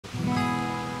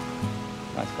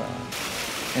Times Square.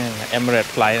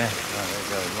 Emirates flight นะ there you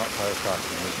go, not very far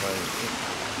from this way.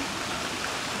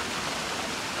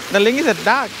 The link is a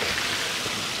duck.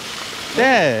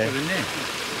 There. Put a nest.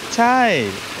 ใช่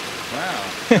Wow,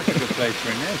 that's a good place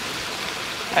for a nest.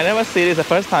 I never see this the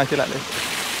first time see like this.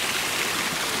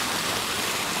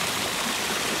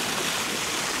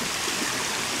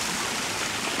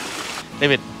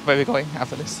 David, where are we going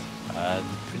after this?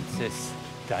 Princess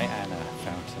Diana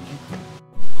fountain.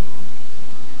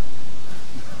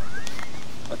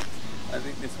 I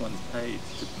think this one's paid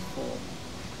to perform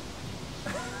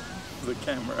the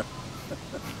camera.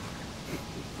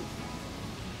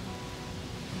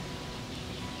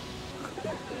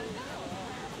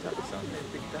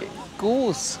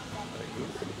 Goose.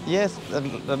 Yes,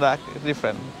 the duck is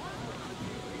different.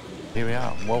 Here we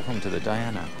are. Welcome to the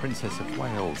Diana, Princess of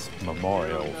Wales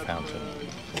Memorial Fountain.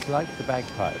 It's like the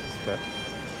bagpipes, but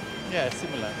Yeah,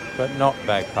 similar. but not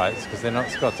bagpipes because they're not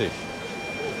Scottish.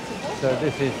 So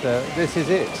this is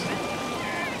it.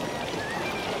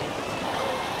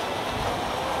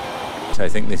 So I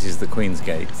think this is the Queen's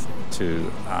Gate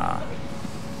to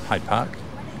Hyde Park,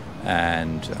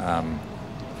 and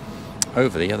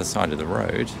over the other side of the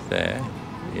road there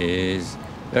is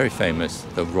very famous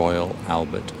the Royal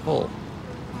Albert Hall,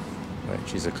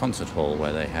 which is a concert hall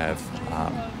where they have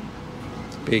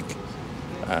big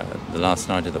the last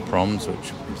night of the proms,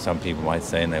 which some people might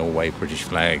say, and they all wave British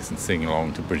flags and sing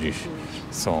along to British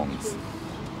songs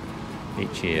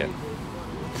each year.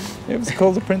 It was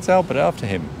called the Prince Albert after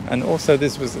him, and also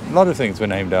this was a lot of things were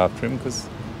named after him because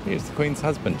he was the Queen's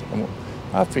husband. And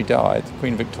after he died,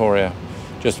 Queen Victoria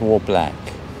just wore black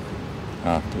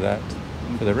after that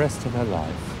for the rest of her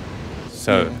life.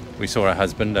 So we saw her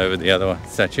husband over the other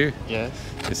statue. Yes.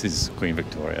 This is Queen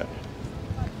Victoria.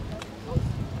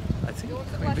 I think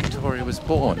Queen Victoria was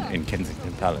born in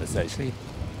Kensington Palace, actually.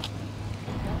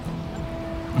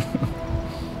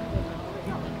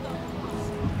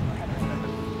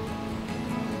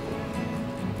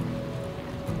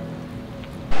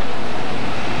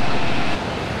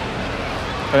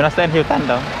 We're not staying in Hilton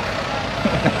though.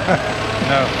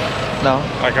 No, No.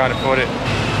 I can't afford it.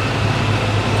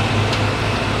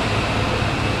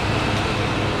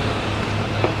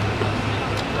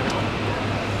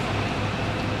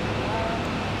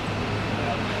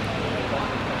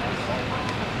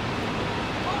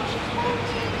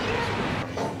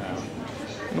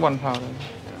 £1.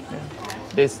 Yeah.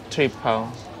 This £3.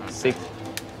 6.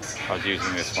 I was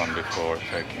using this one before, it's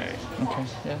okay. Okay,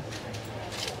 yeah.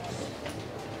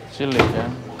 Chili,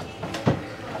 yeah.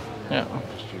 Yeah.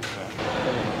 Just use that.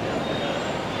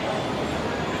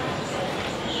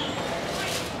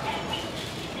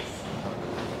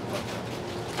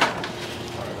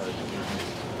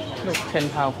 Look,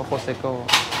 £10 for Prosecco.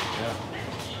 Yeah.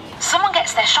 Someone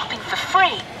gets their shopping for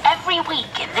free every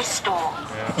week in this store.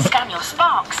 Scan your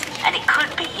Sparks and it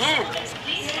could be you.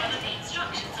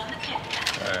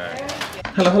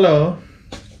 Hello.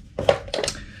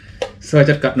 So I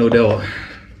just got noodle.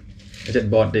 I just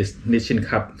bought this Nissin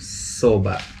Cup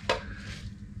soba.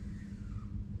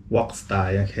 Wok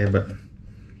style, okay, but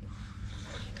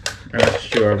I'm not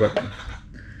sure, but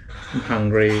I'm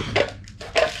hungry.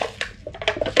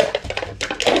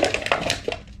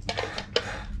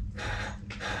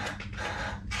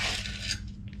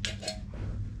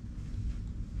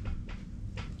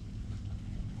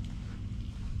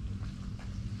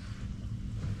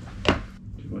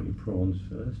 Do you want your prawns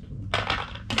first? Or?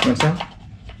 What's that?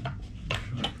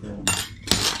 Try prawns.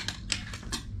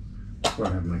 Before I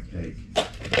have my cake.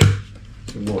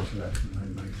 The water that I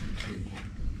make some tea.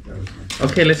 That was my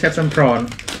Okay, let's have some prawn.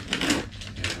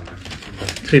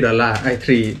 $3.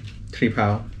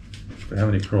 £3. But how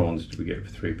many prawns did we get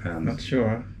for £3? Not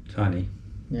sure. Tiny.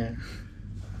 Yeah.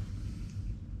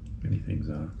 Many things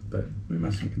are, but we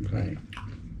mustn't complain.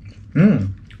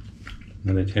 Mm.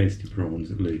 And they're tasty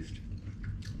prawns at least.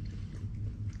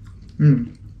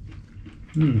 Mm.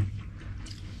 Mm.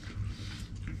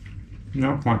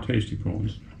 Not quite tasty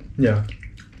prawns. Yeah.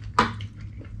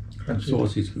 The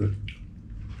sauce is good.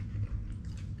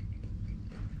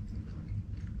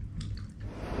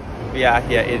 We are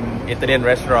here in Italian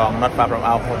restaurant, not far from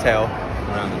our hotel.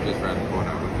 Just around the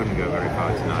corner. We couldn't go very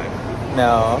far tonight.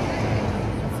 No.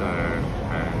 So,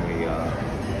 and we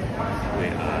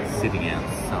are sitting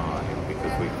outside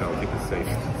because we felt it was safe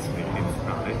to sit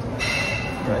inside.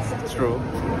 That's true.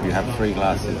 You have 3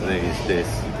 glasses of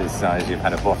this size, you've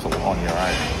had a bottle on your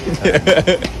own.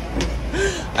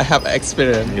 I have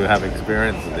experience. You have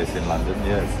experience of this in London,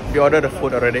 yes. We ordered the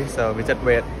food already, so we just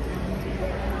wait.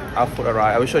 our food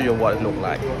arrived. I will show you what it looked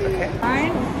like. Okay.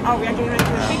 Fine. Oh, we are getting ready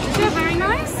for the picture. Very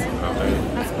nice.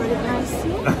 That's pretty nice.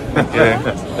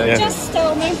 Yeah. Just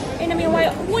tell me in the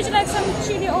meanwhile, would you like some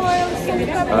chili oil?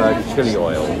 Chili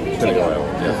oil. Chili oil.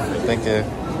 Yes. Thank you.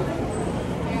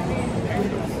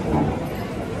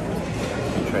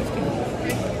 Interesting.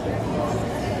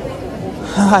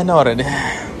 I know already.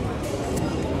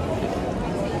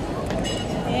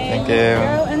 Thank you.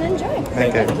 Go and enjoy.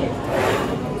 Thank you.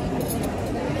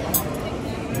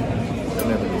 I've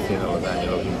never really seen all of that.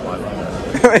 You're looking quite like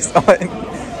that. It's not.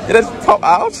 It does pop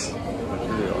out.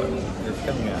 Chili oil. It's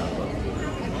coming out.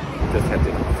 Just had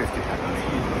it £50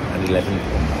 and £11.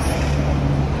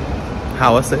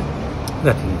 How was it?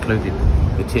 That included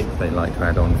the tip they like to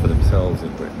add on for themselves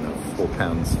in Britain of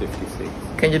 £4.56.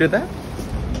 Can you do that?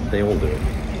 They all do it.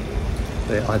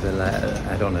 They either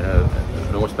add on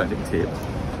an automatic tip,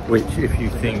 which if you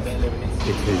think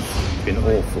it has been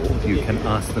awful, you can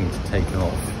ask them to take it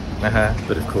off.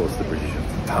 But of course the British are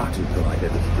far too polite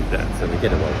ever to do that, so they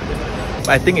get away with it.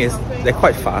 I think they're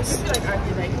quite fast.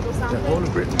 The whole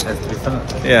of Britain has to be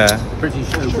fast. Yeah. The British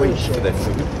don't wait for their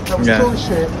food. Yeah.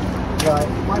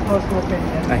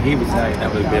 And he was saying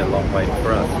that would be a long wait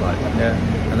for us, like, Yeah.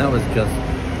 and that was just.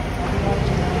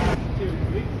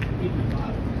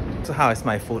 So how is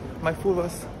my food? My food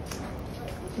was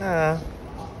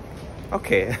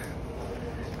okay.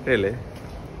 Really?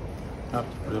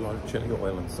 With a lot of chili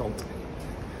oil and salt.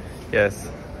 Yes.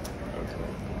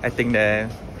 I think they're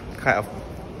kind of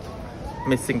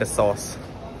missing the sauce.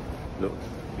 Look,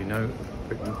 you know,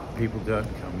 Britain, people don't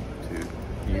come to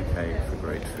the UK for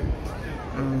great food.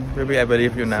 Maybe I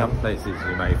believe you now. Some places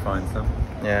you may find some.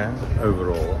 Yeah.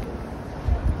 Overall,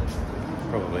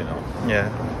 probably not. Yeah.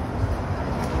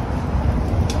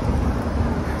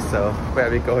 So where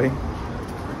are we going?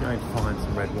 We're going to find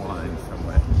some red wine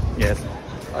somewhere. Yes.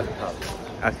 By the pub.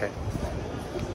 Okay.